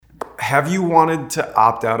Have you wanted to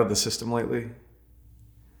opt out of the system lately?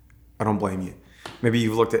 I don't blame you. Maybe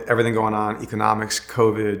you've looked at everything going on, economics,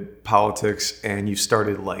 COVID, politics, and you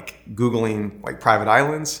started Googling private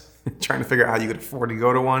islands, trying to figure out how you could afford to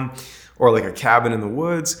go to one, or a cabin in the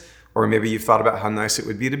woods, or maybe you've thought about how nice it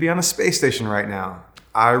would be to be on a space station right now.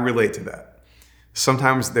 I relate to that.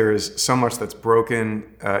 Sometimes there is so much that's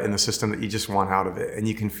broken in the system that you just want out of it. And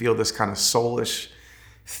you can feel this kind of soulish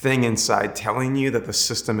thing inside telling you that the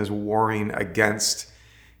system is warring against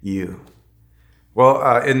you.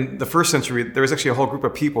 Well, in the first century, there was actually a whole group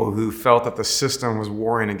of people who felt that the system was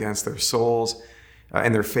warring against their souls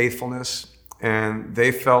and their faithfulness. And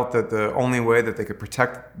they felt that the only way that they could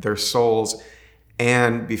protect their souls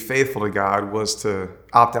and be faithful to God was to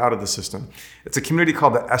opt out of the system. It's a community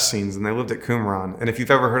called the Essenes, and they lived at Qumran. And if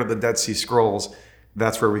you've ever heard of the Dead Sea Scrolls,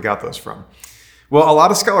 that's where we got those from. Well, a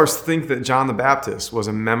lot of scholars think that John the Baptist was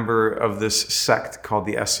a member of this sect called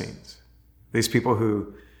the Essenes. These people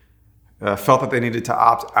who felt that they needed to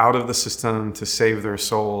opt out of the system to save their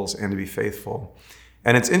souls and to be faithful.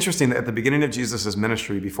 And it's interesting that at the beginning of Jesus'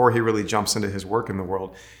 ministry, before he really jumps into his work in the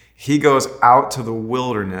world, he goes out to the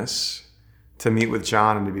wilderness to meet with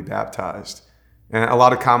John and to be baptized. And a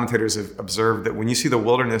lot of commentators have observed that when you see the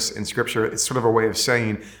wilderness in Scripture, it's sort of a way of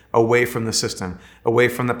saying away from the system, away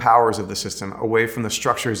from the powers of the system, away from the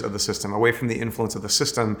structures of the system, away from the influence of the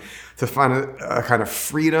system, to find a kind of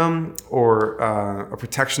freedom or a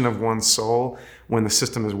protection of one's soul when the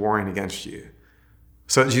system is warring against you.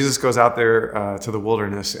 So Jesus goes out there to the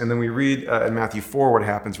wilderness, and then we read in Matthew 4 what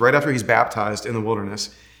happens. Right after he's baptized in the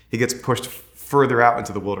wilderness, he gets pushed further out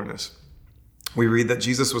into the wilderness. We read that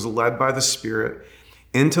Jesus was led by the Spirit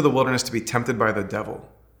into the wilderness to be tempted by the devil.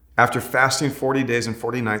 After fasting 40 days and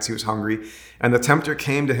 40 nights, he was hungry, and the tempter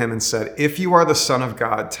came to him and said, "If you are the Son of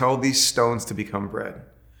God, tell these stones to become bread."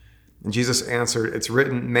 And Jesus answered, "It's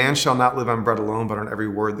written, man shall not live on bread alone, but on every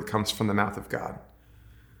word that comes from the mouth of God."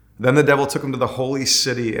 Then the devil took him to the holy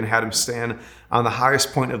city and had him stand on the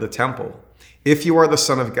highest point of the temple. "If you are the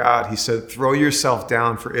Son of God," he said, "throw yourself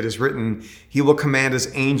down, for it is written, he will command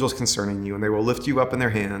his angels concerning you, and they will lift you up in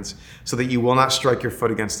their hands, so that you will not strike your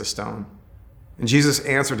foot against a stone." And Jesus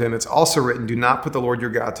answered him, "It's also written, do not put the Lord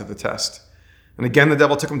your God to the test." And again the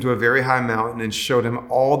devil took him to a very high mountain and showed him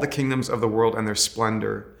all the kingdoms of the world and their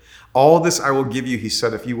splendor. "All this I will give you," he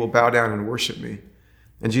said, "if you will bow down and worship me."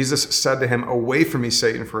 And Jesus said to him, "Away from me,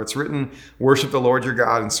 Satan, for it's written, worship the Lord your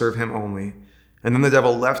God and serve him only." And then the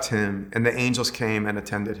devil left him, and the angels came and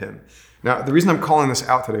attended him. Now, the reason I'm calling this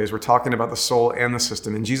out today is we're talking about the soul and the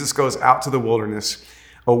system. And Jesus goes out to the wilderness,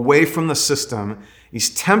 away from the system. He's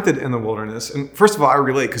tempted in the wilderness. And first of all, I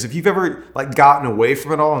relate, because if you've ever gotten away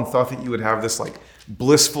from it all and thought that you would have this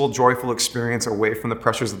blissful, joyful experience away from the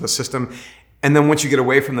pressures of the system, and then once you get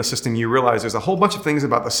away from the system, you realize there's a whole bunch of things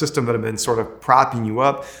about the system that have been sort of propping you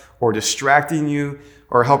up or distracting you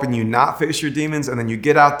or helping you not face your demons, and then you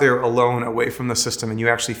get out there alone away from the system and you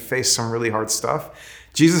actually face some really hard stuff.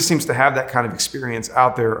 Jesus seems to have that kind of experience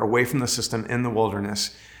out there away from the system in the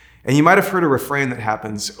wilderness. And you might have heard a refrain that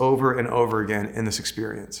happens over and over again in this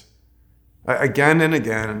experience. Again and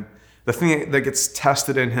again, the thing that gets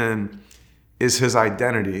tested in him is his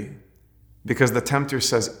identity, because the tempter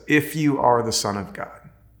says, "If you are the Son of God,"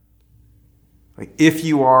 if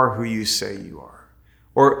you are who you say you are,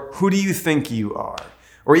 or who do you think you are?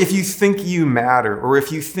 Or if you think you matter, or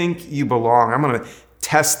if you think you belong, I'm going to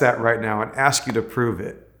test that right now and ask you to prove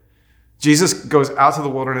it. Jesus goes out to the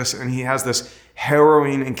wilderness and he has this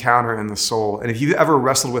harrowing encounter in the soul. And if you've ever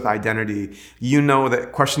wrestled with identity, you know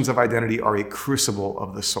that questions of identity are a crucible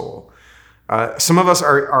of the soul. Some of us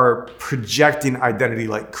are projecting identity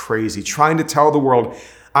like crazy, trying to tell the world,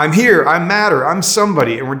 I'm here, I matter, I'm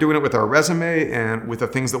somebody. And we're doing it with our resume and with the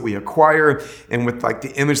things that we acquire and with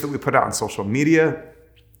the image that we put out on social media.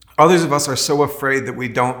 Others of us are so afraid that we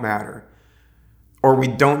don't matter or we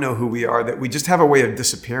don't know who we are that we just have a way of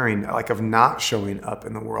disappearing, of not showing up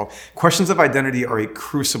in the world. Questions of identity are a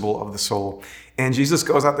crucible of the soul. And Jesus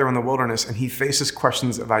goes out there in the wilderness and he faces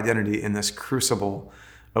questions of identity in this crucible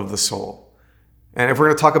of the soul. And if we're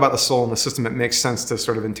going to talk about the soul and the system, it makes sense to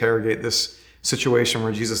sort of interrogate this situation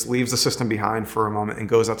where Jesus leaves the system behind for a moment and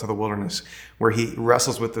goes out to the wilderness where he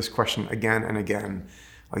wrestles with this question again and again.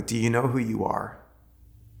 Do you know who you are?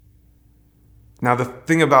 Now, the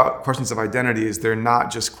thing about questions of identity is they're not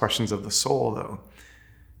just questions of the soul, though.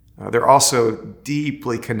 They're also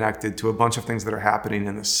deeply connected to a bunch of things that are happening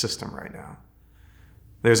in the system right now.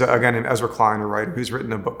 There's a guy named Ezra Klein, a writer, who's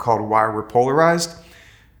written a book called Why We're Polarized.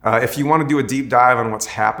 If you want to do a deep dive on what's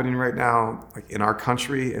happening right now, in our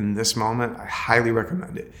country, in this moment, I highly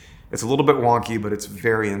recommend it. It's a little bit wonky, but it's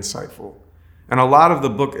very insightful. And a lot of the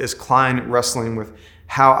book is Klein wrestling with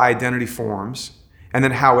how identity forms and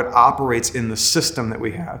then how it operates in the system that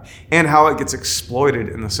we have and how it gets exploited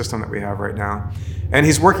in the system that we have right now. And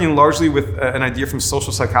he's working largely with an idea from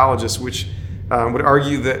social psychologists, which would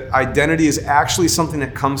argue that identity is actually something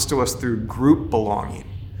that comes to us through group belonging,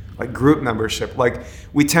 like group membership. Like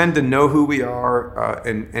we tend to know who we are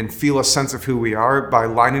and feel a sense of who we are by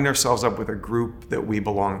lining ourselves up with a group that we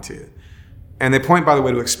belong to. And they point, by the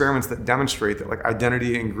way, to experiments that demonstrate that like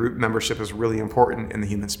identity and group membership is really important in the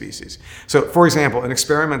human species. So, for example, an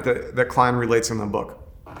experiment that Klein relates in the book.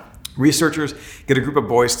 Researchers get a group of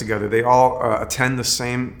boys together. They all attend the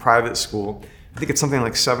same private school. I think it's something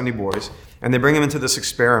like 70 boys. And they bring them into this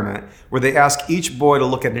experiment where they ask each boy to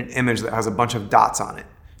look at an image that has a bunch of dots on it.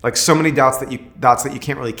 Like so many dots that you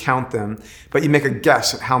can't really count them, but you make a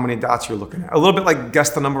guess at how many dots you're looking at. A little bit like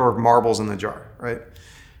guess the number of marbles in the jar, right?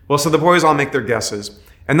 Well, so the boys all make their guesses.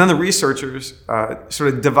 And then the researchers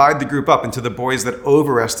sort of divide the group up into the boys that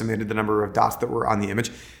overestimated the number of dots that were on the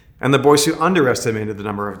image and the boys who underestimated the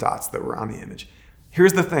number of dots that were on the image.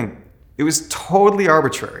 Here's the thing. It was totally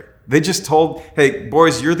arbitrary. They just told, hey,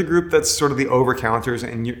 boys, you're the group that's sort of the overcounters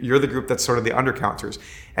and you're the group that's sort of the undercounters.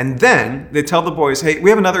 And then they tell the boys, hey,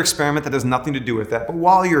 we have another experiment that has nothing to do with that, but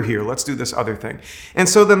while you're here, let's do this other thing. And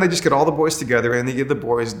so then they just get all the boys together and they give the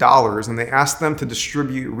boys dollars and they ask them to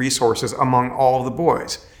distribute resources among all of the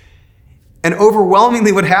boys. And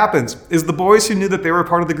overwhelmingly what happens is the boys who knew that they were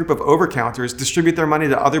part of the group of overcounters distribute their money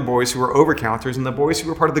to other boys who were overcounters, and the boys who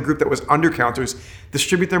were part of the group that was undercounters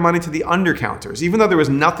distribute their money to the undercounters, even though there was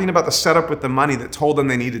nothing about the setup with the money that told them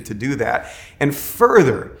they needed to do that. And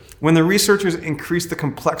further, when the researchers increase the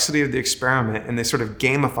complexity of the experiment and they sort of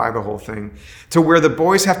gamify the whole thing to where the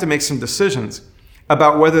boys have to make some decisions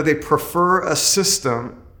about whether they prefer a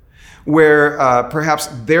system where perhaps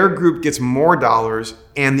their group gets more dollars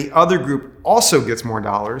and the other group also gets more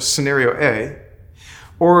dollars, scenario A,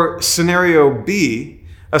 or scenario B,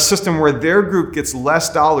 a system where their group gets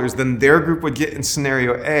less dollars than their group would get in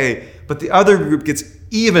scenario A, but the other group gets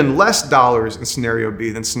even less dollars in scenario B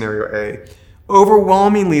than scenario A.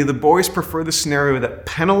 Overwhelmingly, the boys prefer the scenario that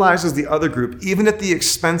penalizes the other group, even at the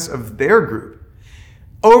expense of their group,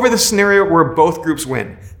 over the scenario where both groups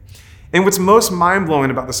win. And what's most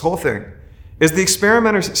mind-blowing about this whole thing is the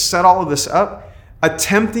experimenters set all of this up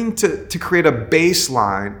attempting to create a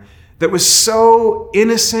baseline that was so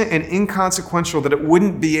innocent and inconsequential that it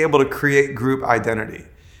wouldn't be able to create group identity.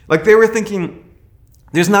 Like they were thinking,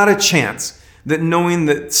 there's not a chance that knowing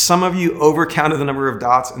that some of you overcounted the number of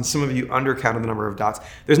dots and some of you undercounted the number of dots,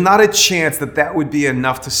 there's not a chance that that would be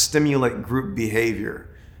enough to stimulate group behavior.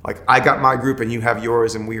 Like I got my group and you have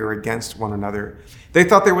yours and we are against one another. They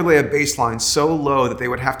thought they would lay a baseline so low that they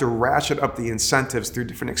would have to ratchet up the incentives through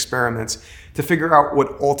different experiments to figure out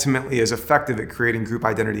what ultimately is effective at creating group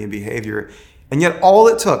identity and behavior. And yet all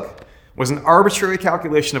it took was an arbitrary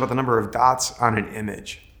calculation about the number of dots on an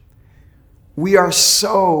image. We are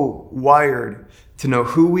so wired to know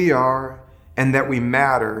who we are and that we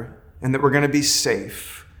matter and that we're going to be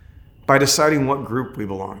safe by deciding what group we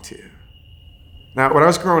belong to. Now, when I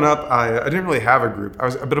was growing up, I didn't really have a group. I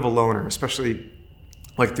was a bit of a loner, especially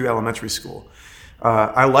like through elementary school.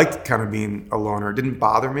 I liked kind of being a loner. It didn't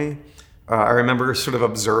bother me. I remember sort of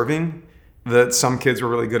observing that some kids were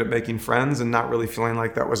really good at making friends and not really feeling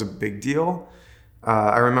like that was a big deal.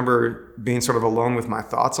 I remember being sort of alone with my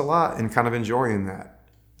thoughts a lot and kind of enjoying that.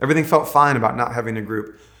 Everything felt fine about not having a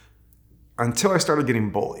group until I started getting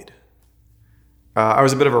bullied. I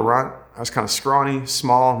was a bit of a runt. I was kind of scrawny,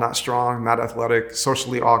 small, not strong, not athletic,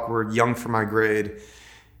 socially awkward, young for my grade,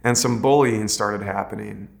 and some bullying started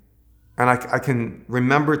happening. And I can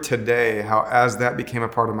remember today how as that became a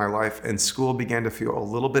part of my life and school began to feel a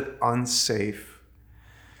little bit unsafe,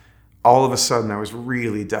 all of a sudden I was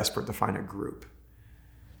really desperate to find a group.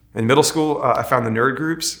 In middle school, I found the nerd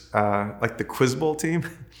groups, like the Quiz Bowl team.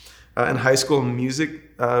 In high school,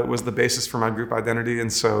 music was the basis for my group identity,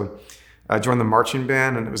 and so I joined the marching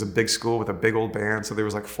band, and it was a big school with a big old band, so there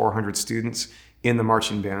was like 400 students in the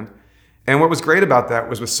marching band. And what was great about that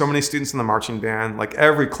was with so many students in the marching band, like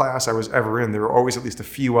every class I was ever in, there were always at least a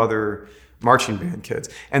few other marching band kids.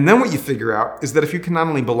 And then what you figure out is that if you can not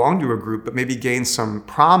only belong to a group, but maybe gain some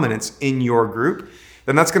prominence in your group,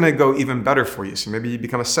 then that's going to go even better for you. So maybe you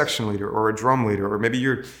become a section leader or a drum leader, or maybe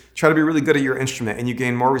you try to be really good at your instrument and you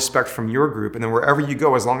gain more respect from your group. And then wherever you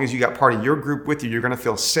go, as long as you got part of your group with you, you're going to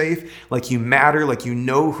feel safe, like you matter, like you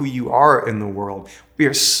know who you are in the world. We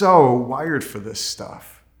are so wired for this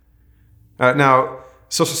stuff. Now,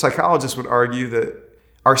 social psychologists would argue that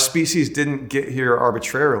our species didn't get here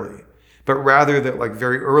arbitrarily, but rather that like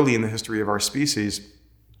very early in the history of our species,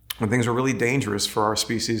 when things were really dangerous for our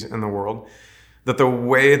species in the world, that the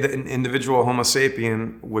way that an individual Homo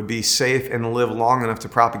sapien would be safe and live long enough to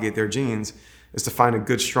propagate their genes is to find a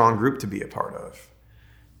good, strong group to be a part of.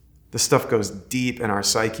 This stuff goes deep in our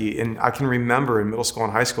psyche. And I can remember in middle school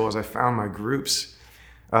and high school as I found my groups,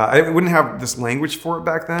 I wouldn't have this language for it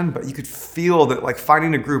back then, but you could feel that like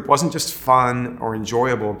finding a group wasn't just fun or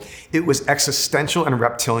enjoyable. It was existential and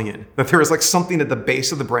reptilian. That there was like something at the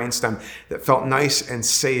base of the brainstem that felt nice and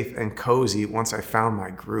safe and cozy once I found my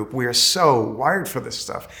group. We are so wired for this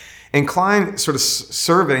stuff. And Klein, sort of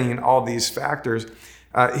surveying all these factors,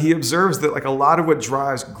 he observes that like a lot of what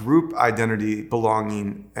drives group identity,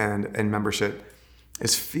 belonging, and membership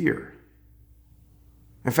is fear.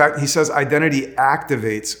 In fact, he says identity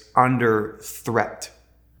activates under threat.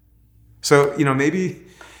 So,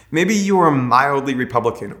 maybe you are mildly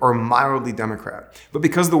Republican or mildly Democrat, but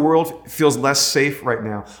because the world feels less safe right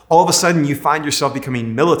now, all of a sudden you find yourself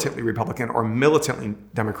becoming militantly Republican or militantly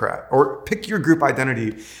Democrat, or pick your group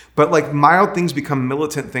identity. But like mild things become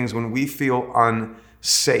militant things when we feel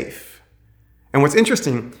unsafe. And what's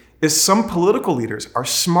interesting is some political leaders are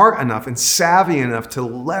smart enough and savvy enough to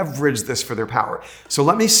leverage this for their power. So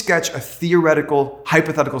let me sketch a theoretical,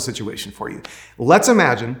 hypothetical situation for you. Let's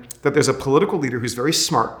imagine that there's a political leader who's very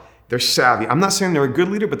smart. They're savvy. I'm not saying they're a good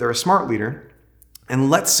leader, but they're a smart leader.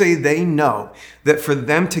 And let's say they know that for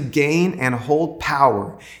them to gain and hold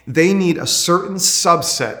power, they need a certain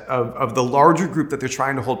subset of the larger group that they're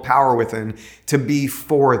trying to hold power within to be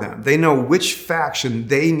for them. They know which faction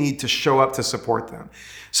they need to show up to support them.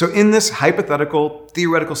 So in this hypothetical,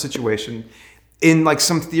 theoretical situation, in like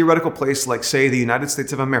some theoretical place, like say the United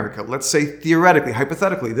States of America, let's say theoretically,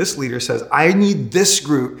 hypothetically, this leader says, I need this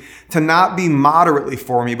group to not be moderately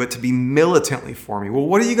for me, but to be militantly for me. Well,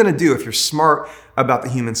 what are you going to do if you're smart about the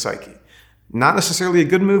human psyche? Not necessarily a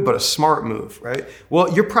good move, but a smart move, right?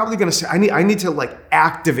 Well, you're probably going to say, I need to like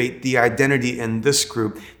activate the identity in this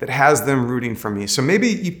group that has them rooting for me. So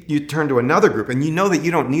maybe you turn to another group and you know that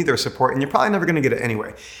you don't need their support and you're probably never going to get it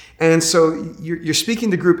anyway. And so you're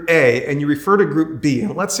speaking to group A and you refer to group B.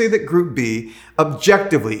 And let's say that group B,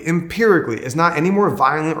 objectively, empirically, is not any more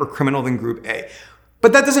violent or criminal than group A.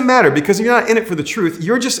 But that doesn't matter because you're not in it for the truth.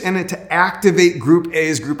 You're just in it to activate group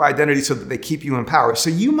A's group identity so that they keep you in power. So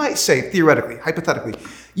you might say, theoretically, hypothetically,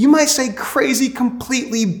 you might say crazy,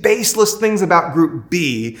 completely baseless things about group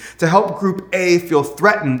B to help group A feel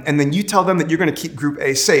threatened. And then you tell them that you're going to keep group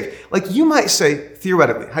A safe. Like you might say,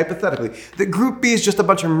 theoretically, hypothetically, that group B is just a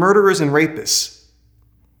bunch of murderers and rapists,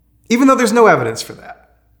 even though there's no evidence for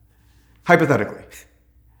that. Hypothetically.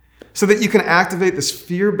 So that you can activate this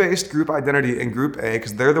fear-based group identity in group A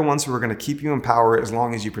because they're the ones who are going to keep you in power as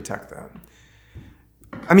long as you protect them.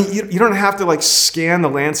 I mean, you don't have to like scan the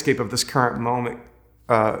landscape of this current moment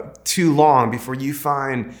too long before you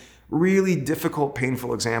find really difficult,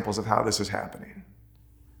 painful examples of how this is happening.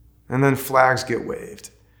 And then flags get waved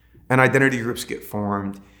and identity groups get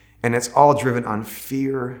formed, and it's all driven on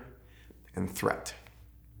fear and threat.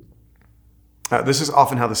 This is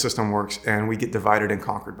often how the system works, and we get divided and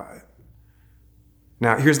conquered by it.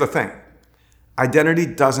 Now, here's the thing. Identity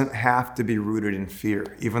doesn't have to be rooted in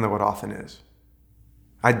fear, even though it often is.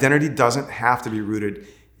 Identity doesn't have to be rooted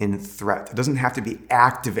in threat. It doesn't have to be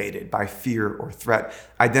activated by fear or threat.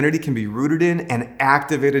 Identity can be rooted in and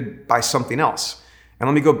activated by something else. And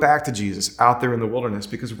let me go back to Jesus out there in the wilderness,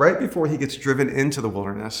 because right before he gets driven into the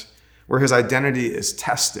wilderness, where his identity is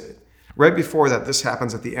tested, right before that, this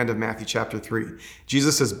happens at the end of Matthew chapter 3.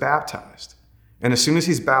 Jesus is baptized. And as soon as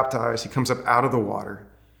he's baptized, he comes up out of the water.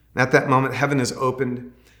 And at that moment, heaven is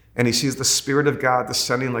opened, and he sees the Spirit of God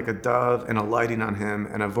descending like a dove and alighting on him.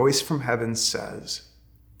 And a voice from heaven says,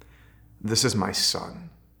 "This is my Son,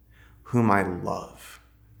 whom I love.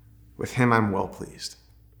 With him I'm well pleased."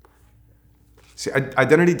 See,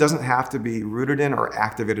 identity doesn't have to be rooted in or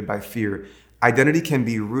activated by fear. Identity can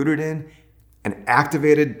be rooted in and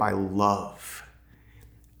activated by love.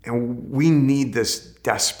 And we need this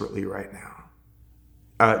desperately right now.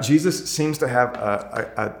 Jesus seems to have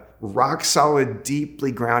a rock-solid,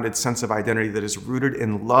 deeply grounded sense of identity that is rooted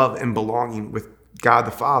in love and belonging with God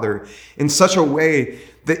the Father in such a way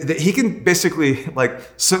that he can basically like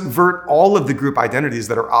subvert all of the group identities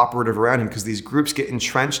that are operative around him, because these groups get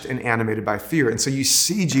entrenched and animated by fear. And so you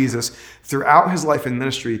see Jesus throughout his life and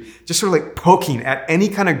ministry just sort of like poking at any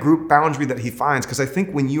kind of group boundary that he finds, because I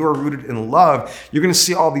think when you are rooted in love, you're going to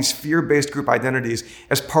see all these fear-based group identities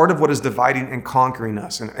as part of what is dividing and conquering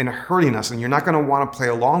us and hurting us, and you're not going to want to play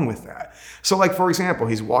along with that. So like, for example,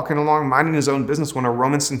 he's walking along minding his own business when a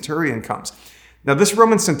Roman centurion comes. Now, this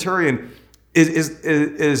Roman centurion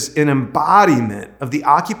is an embodiment of the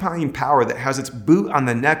occupying power that has its boot on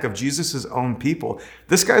the neck of Jesus' own people.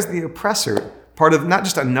 This guy's the oppressor, part of not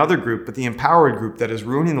just another group, but the empowered group that is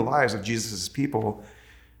ruining the lives of Jesus' people.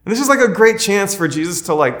 And this is like a great chance for Jesus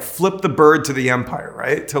to like flip the bird to the empire,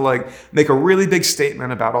 right? To like make a really big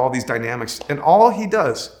statement about all these dynamics. And all he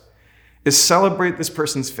does is celebrate this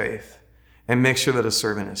person's faith and make sure that a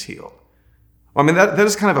servant is healed. Well, I mean, that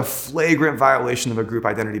is kind of a flagrant violation of a group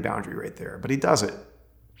identity boundary right there, but he does it.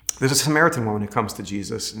 There's a Samaritan woman who comes to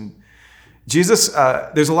Jesus, and Jesus,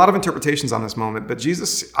 there's a lot of interpretations on this moment, but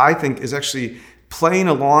Jesus, I think, is actually playing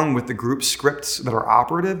along with the group scripts that are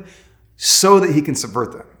operative so that he can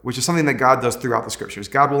subvert them, which is something that God does throughout the scriptures.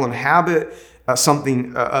 God will inhabit a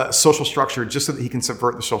social structure just so that he can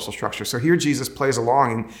subvert the social structure. So here Jesus plays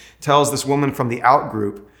along and tells this woman from the out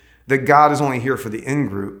group that God is only here for the in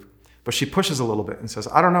group. But she pushes a little bit and says,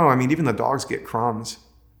 I don't know. I mean, even the dogs get crumbs.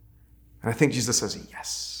 And I think Jesus says,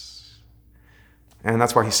 yes. And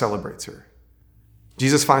that's why he celebrates her.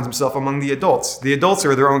 Jesus finds himself among the adults. The adults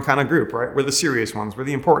are their own kind of group, right? We're the serious ones. We're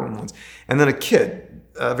the important ones. And then a kid,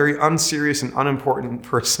 a very unserious and unimportant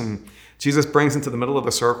person, Jesus brings into the middle of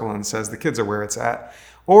the circle and says, the kids are where it's at.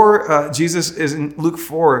 Or Jesus is in Luke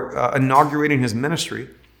 4 inaugurating his ministry.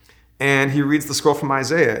 And he reads the scroll from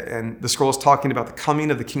Isaiah, and the scroll is talking about the coming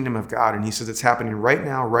of the kingdom of God. And he says, it's happening right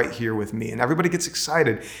now, right here with me. And everybody gets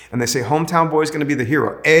excited, and they say, hometown boy is going to be the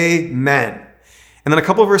hero. Amen. And then a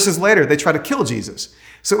couple of verses later, they try to kill Jesus.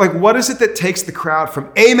 So like, what is it that takes the crowd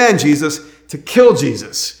from amen, Jesus, to kill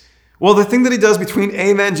Jesus? Well, the thing that he does between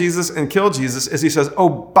amen, Jesus, and kill Jesus is he says, oh,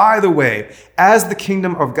 by the way, as the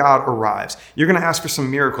kingdom of God arrives, you're going to ask for some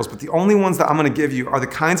miracles, but the only ones that I'm going to give you are the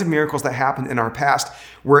kinds of miracles that happened in our past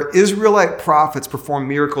where Israelite prophets performed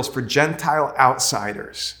miracles for Gentile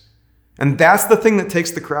outsiders. And that's the thing that takes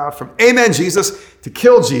the crowd from amen, Jesus, to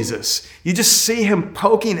kill Jesus. You just see him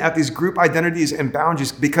poking at these group identities and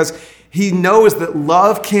boundaries because he knows that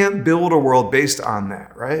love can't build a world based on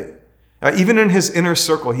that, right? Even in his inner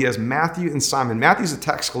circle, he has Matthew and Simon. Matthew's a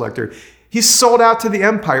tax collector. He's sold out to the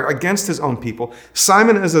empire against his own people.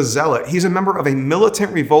 Simon is a zealot. He's a member of a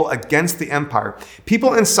militant revolt against the empire.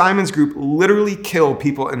 People in Simon's group literally kill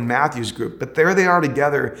people in Matthew's group, but there they are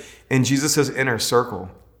together in Jesus' inner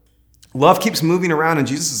circle. Love keeps moving around in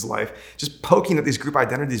Jesus' life, just poking at these group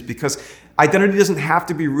identities because identity doesn't have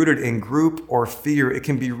to be rooted in group or fear. It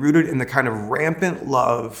can be rooted in the kind of rampant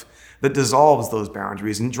love that dissolves those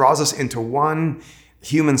boundaries and draws us into one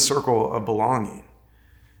human circle of belonging.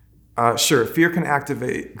 Sure, fear can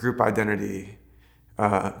activate group identity,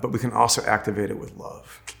 but we can also activate it with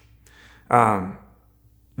love.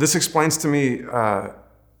 This explains to me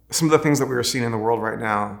some of the things that we are seeing in the world right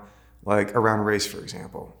now, like around race, for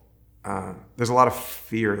example. There's a lot of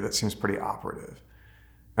fear that seems pretty operative.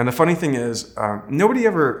 And the funny thing is, nobody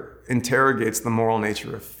ever interrogates the moral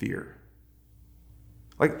nature of fear.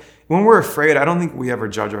 Like, when we're afraid, I don't think we ever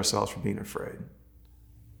judge ourselves for being afraid.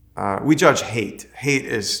 We judge hate. Hate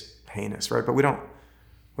is heinous, right? But we don't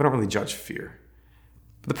really judge fear.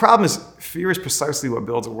 But the problem is, fear is precisely what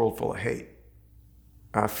builds a world full of hate.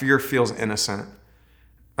 Fear feels innocent.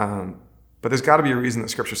 But there's got to be a reason that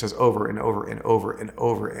Scripture says over and over and over and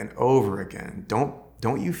over and over again,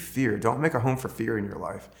 don't you fear. Don't make a home for fear in your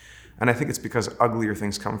life. And I think it's because uglier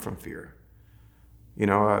things come from fear. You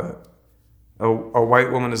know, a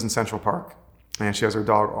white woman is in Central Park, and she has her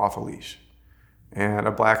dog off a leash. And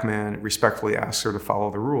a black man respectfully asks her to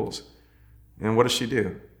follow the rules. And what does she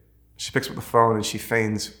do? She picks up the phone and she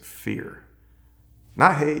feigns fear.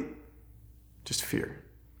 Not hate, just fear.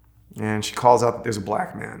 And she calls out that there's a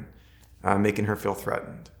black man making her feel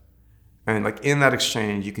threatened. And like in that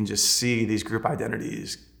exchange, you can just see these group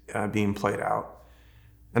identities being played out.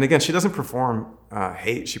 And again, she doesn't perform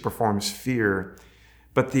hate, she performs fear.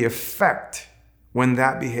 But the effect when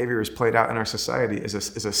that behavior is played out in our society is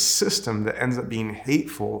a system that ends up being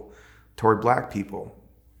hateful toward black people.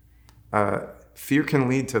 Fear can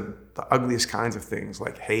lead to the ugliest kinds of things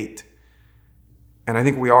like hate. And I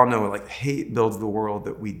think we all know like hate builds the world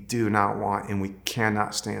that we do not want and we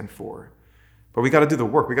cannot stand for. But we got to do the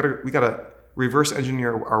work. We got to reverse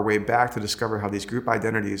engineer our way back to discover how these group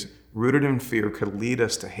identities rooted in fear could lead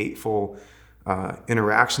us to hateful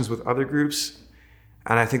interactions with other groups.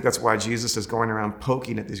 And I think that's why Jesus is going around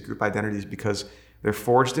poking at these group identities because they're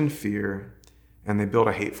forged in fear and they build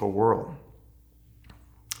a hateful world.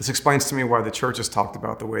 This explains to me why the church is talked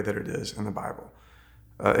about the way that it is in the Bible.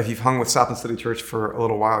 If you've hung with Southland City Church for a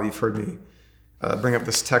little while, you've heard me bring up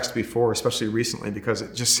this text before, especially recently, because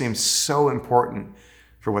it just seems so important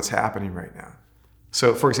for what's happening right now.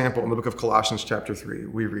 So, for example, in the book of Colossians chapter 3,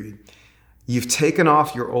 we read, You've taken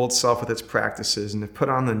off your old self with its practices and have put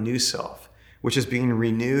on the new self, which is being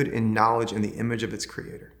renewed in knowledge in the image of its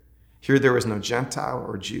creator. Here there is no Gentile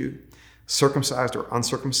or Jew, circumcised or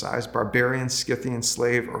uncircumcised, barbarian, Scythian,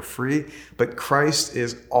 slave or free, but Christ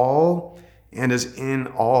is all and is in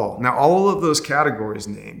all. Now, all of those categories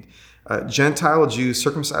named, Gentile, Jew,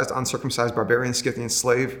 circumcised, uncircumcised, barbarian, Scythian,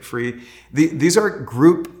 slave, free, these are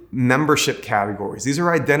group membership categories. These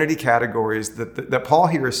are identity categories that Paul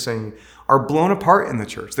here is saying are blown apart in the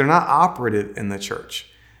church. They're not operative in the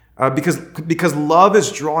church. Because love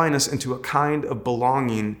is drawing us into a kind of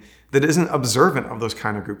belonging that isn't observant of those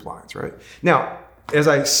kind of group lines, right? Now, as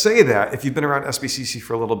I say that, if you've been around SBCC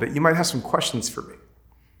for a little bit, you might have some questions for me.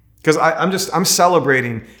 Because I'm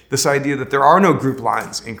celebrating this idea that there are no group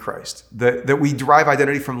lines in Christ, that we derive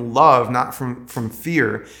identity from love, not from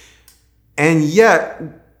fear. And yet,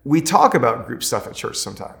 we talk about group stuff at church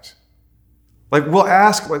sometimes. Like, we'll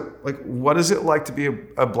ask, like, what is it like to be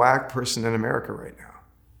a black person in America right now?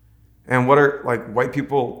 And what are, like, white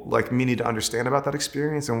people like me need to understand about that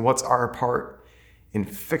experience? And what's our part in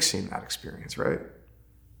fixing that experience, right?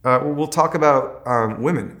 We'll talk about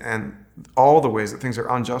women and all the ways that things are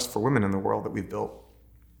unjust for women in the world that we've built.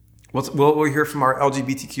 We'll hear from our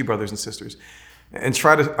LGBTQ brothers and sisters and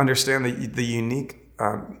try to understand the unique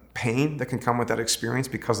pain that can come with that experience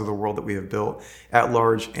because of the world that we have built at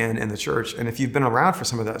large and in the church. And if you've been around for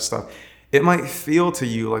some of that stuff, it might feel to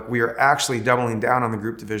you like we are actually doubling down on the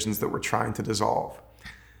group divisions that we're trying to dissolve.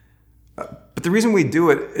 But the reason we do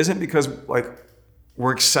it isn't because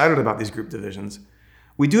we're excited about these group divisions.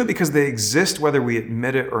 We do it because they exist whether we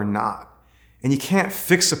admit it or not. And you can't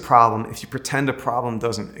fix a problem if you pretend a problem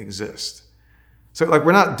doesn't exist. So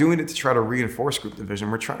we're not doing it to try to reinforce group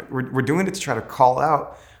division. We're doing it to try to call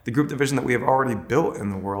out the group division that we have already built in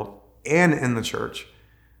the world and in the church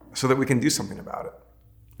so that we can do something about it.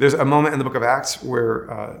 There's a moment in the book of Acts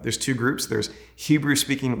where there's two groups. There's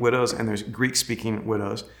Hebrew-speaking widows and there's Greek-speaking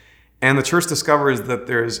widows. And the church discovers that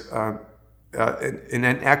there's an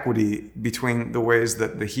inequity between the ways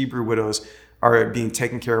that the Hebrew widows are being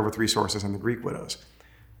taken care of with resources and the Greek widows.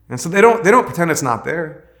 And so they don't pretend it's not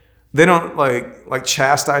there. They don't like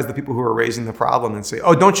chastise the people who are raising the problem and say,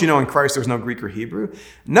 oh, don't you know in Christ there's no Greek or Hebrew?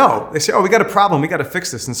 No, they say, oh, we got a problem, we got to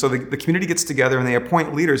fix this. And so the community gets together and they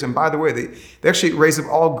appoint leaders. And by the way, they actually raise up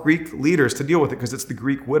all Greek leaders to deal with it because it's the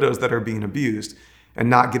Greek widows that are being abused and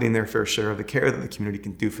not getting their fair share of the care that the community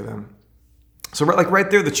can do for them. So right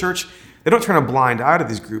there, the church, they don't turn a blind eye to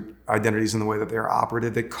these group identities in the way that they are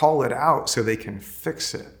operative. They call it out so they can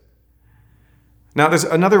fix it. Now, there's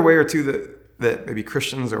another way or two that maybe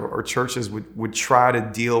Christians or churches would try to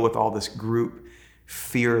deal with all this group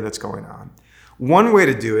fear that's going on. One way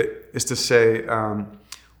to do it is to say, the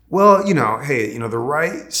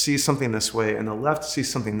right sees something this way and the left sees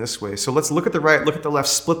something this way. So let's look at the right, look at the left,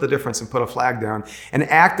 split the difference and put a flag down and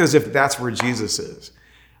act as if that's where Jesus is.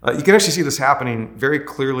 You can actually see this happening very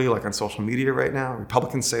clearly, like on social media right now.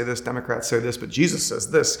 Republicans say this, Democrats say this, but Jesus says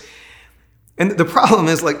this. And the problem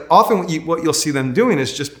is, often what you'll see them doing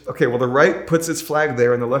is just, okay, well, the right puts its flag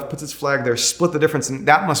there and the left puts its flag there, split the difference, and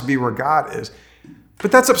that must be where God is.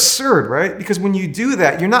 But that's absurd, right? Because when you do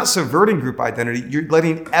that, you're not subverting group identity. You're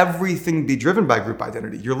letting everything be driven by group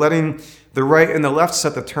identity. You're letting the right and the left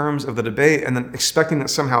set the terms of the debate and then expecting that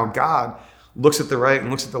somehow God looks at the right and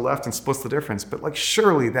looks at the left and splits the difference. But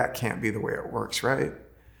surely that can't be the way it works, right?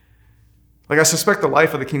 I suspect the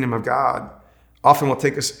life of the kingdom of God often will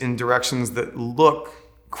take us in directions that look,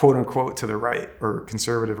 quote unquote, to the right or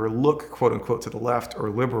conservative, or look, quote unquote, to the left or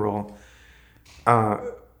liberal.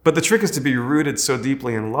 But the trick is to be rooted so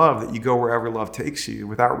deeply in love that you go wherever love takes you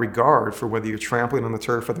without regard for whether you're trampling on the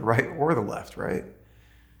turf of the right or the left, right?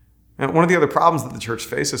 And one of the other problems that the church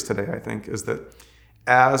faces today, I think, is that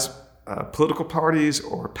as political parties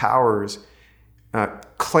or powers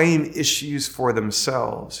claim issues for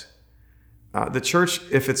themselves, the church,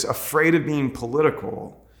 if it's afraid of being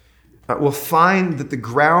political, will find that the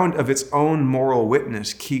ground of its own moral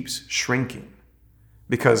witness keeps shrinking.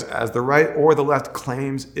 Because as the right or the left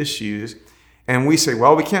claims issues, and we say,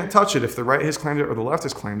 well, we can't touch it if the right has claimed it or the left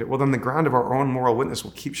has claimed it, well, then the ground of our own moral witness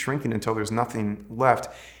will keep shrinking until there's nothing left.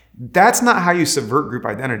 That's not how you subvert group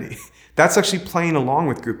identity. That's actually playing along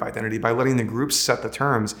with group identity by letting the groups set the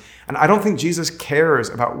terms. And I don't think Jesus cares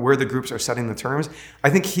about where the groups are setting the terms. I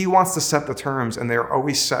think he wants to set the terms, and they're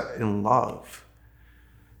always set in love.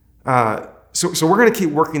 So we're going to keep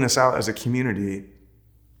working this out as a community,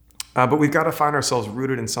 but we've got to find ourselves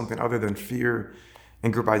rooted in something other than fear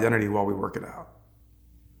and group identity while we work it out.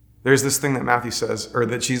 There's this thing that Matthew says, or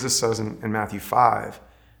that Jesus says in Matthew 5,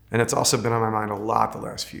 and it's also been on my mind a lot the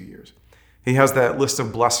last few years. He has that list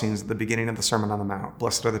of blessings at the beginning of the Sermon on the Mount.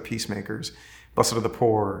 Blessed are the peacemakers. Blessed are the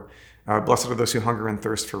poor. Blessed are those who hunger and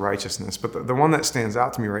thirst for righteousness. But the one that stands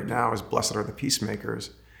out to me right now is blessed are the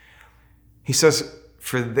peacemakers. He says,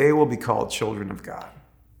 for they will be called children of God.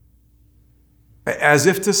 As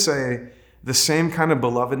if to say, the same kind of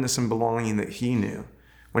belovedness and belonging that he knew.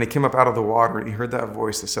 When he came up out of the water, he heard that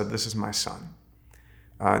voice that said, this is my son.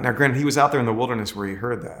 Now, granted, he was out there in the wilderness where he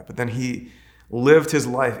heard that, but then he lived his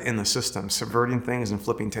life in the system, subverting things and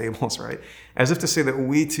flipping tables, right? As if to say that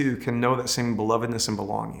we too can know that same belovedness and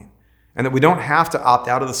belonging, and that we don't have to opt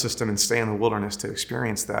out of the system and stay in the wilderness to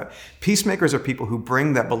experience that. Peacemakers are people who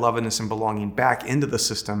bring that belovedness and belonging back into the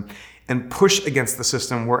system and push against the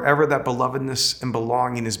system wherever that belovedness and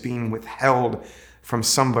belonging is being withheld from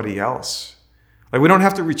somebody else. Like, we don't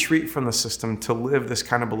have to retreat from the system to live this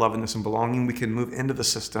kind of belovedness and belonging. We can move into the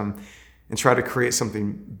system and try to create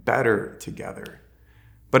something better together.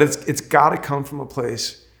 But it's got to come from a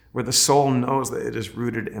place where the soul knows that it is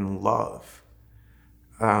rooted in love.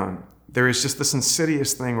 There is just this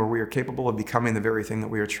insidious thing where we are capable of becoming the very thing that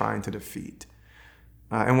we are trying to defeat.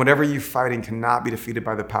 And whatever you're fighting cannot be defeated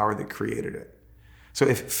by the power that created it. So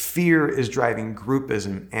if fear is driving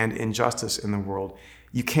groupism and injustice in the world,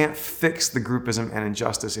 you can't fix the groupism and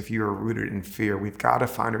injustice if you are rooted in fear. We've got to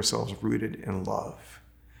find ourselves rooted in love.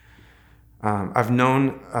 I've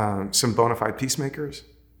known some bona fide peacemakers,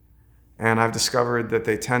 and I've discovered that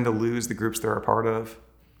they tend to lose the groups they're a part of,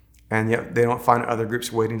 and yet they don't find other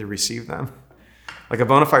groups waiting to receive them. Like, a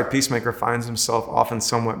bona fide peacemaker finds himself often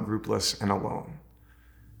somewhat groupless and alone.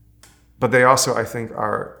 But they also, I think,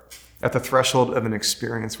 are at the threshold of an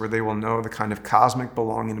experience where they will know the kind of cosmic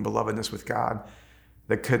belonging and belovedness with God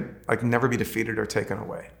that could never be defeated or taken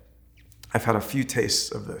away. I've had a few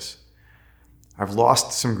tastes of this. I've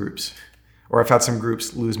lost some groups, or I've had some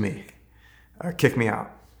groups lose me, kick me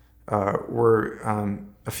out.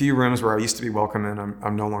 A few rooms where I used to be welcome in,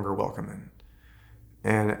 I'm no longer welcome in.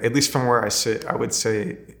 And at least from where I sit, I would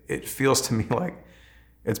say it feels to me like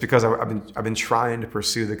it's because I've been trying to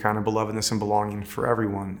pursue the kind of belovedness and belonging for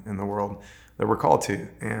everyone in the world that we're called to,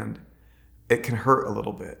 and it can hurt a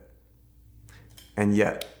little bit. And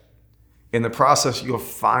yet, in the process, you'll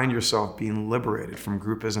find yourself being liberated from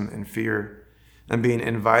groupism and fear and being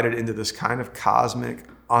invited into this kind of cosmic,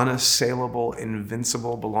 unassailable,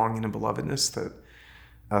 invincible belonging and belovedness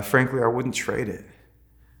that, frankly, I wouldn't trade it.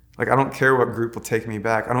 Like, I don't care what group will take me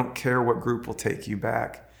back. I don't care what group will take you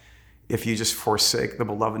back if you just forsake the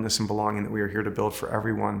belovedness and belonging that we are here to build for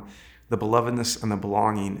everyone. The belovedness and the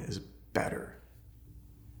belonging is better.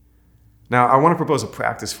 Now, I want to propose a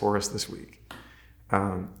practice for us this week.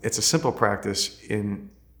 It's a simple practice in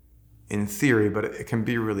theory, but it can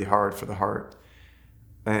be really hard for the heart.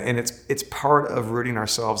 And it's part of rooting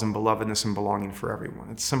ourselves in belovedness and belonging for everyone.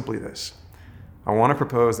 It's simply this. I want to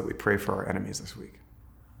propose that we pray for our enemies this week.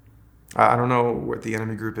 I don't know what the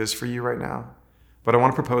enemy group is for you right now, but I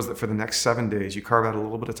want to propose that for the next 7 days, you carve out a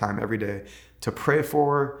little bit of time every day to pray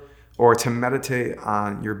for or to meditate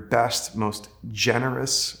on your best, most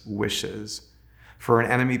generous wishes for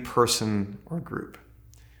an enemy person or group.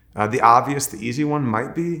 The obvious, the easy one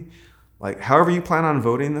might be, however you plan on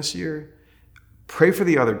voting this year, pray for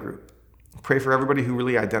the other group. Pray for everybody who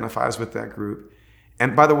really identifies with that group.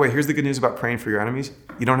 And by the way, here's the good news about praying for your enemies.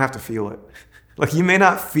 You don't have to feel it. You may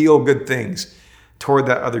not feel good things toward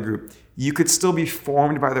that other group. You could still be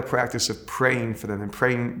formed by the practice of praying for them and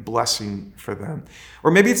praying blessing for them.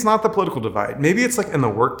 Or maybe it's not the political divide. Maybe it's in the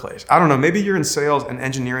workplace. I don't know. Maybe you're in sales and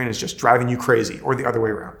engineering is just driving you crazy, or the other way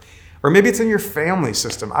around. Or maybe it's in your family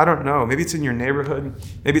system. I don't know. Maybe it's in your neighborhood.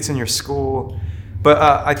 Maybe it's in your school. But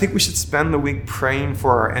I think we should spend the week praying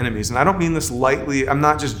for our enemies. And I don't mean this lightly. I'm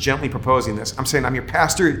not just gently proposing this. I'm saying, I'm your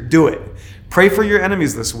pastor. Do it. Pray for your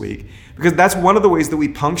enemies this week. Because that's one of the ways that we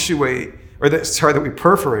punctuate, that we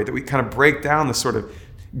perforate, that we kind of break down the sort of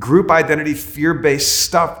group identity, fear-based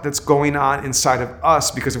stuff that's going on inside of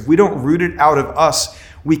us. Because if we don't root it out of us,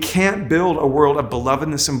 we can't build a world of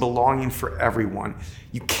belovedness and belonging for everyone.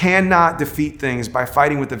 You cannot defeat things by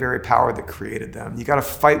fighting with the very power that created them. You got to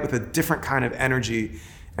fight with a different kind of energy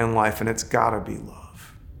in life, and it's got to be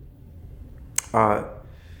love.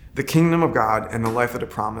 The kingdom of God and the life that it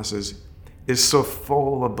promises is so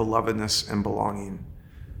full of belovedness and belonging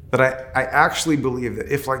that I actually believe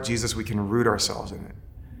that if, like Jesus, we can root ourselves in it.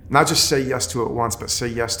 Not just say yes to it once, but say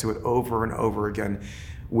yes to it over and over again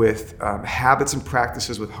with habits and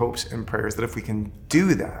practices, with hopes and prayers, that if we can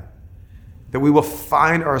do that we will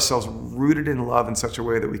find ourselves rooted in love in such a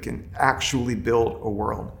way that we can actually build a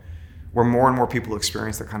world where more and more people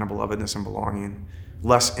experience that kind of belovedness and belonging,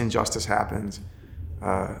 less injustice happens,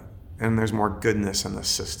 and there's more goodness in the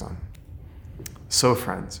system. So,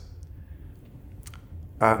 friends,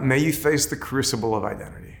 may you face the crucible of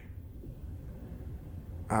identity.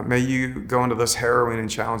 May you go into those harrowing and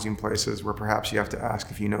challenging places where perhaps you have to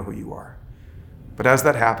ask if you know who you are. But as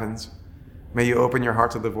that happens, may you open your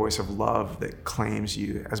heart to the voice of love that claims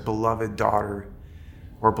you as beloved daughter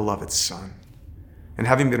or beloved son. And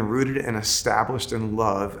having been rooted and established in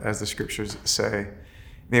love, as the scriptures say,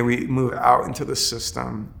 may we move out into the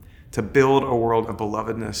system to build a world of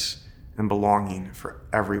belovedness and belonging for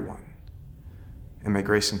everyone. And may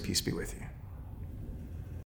grace and peace be with you.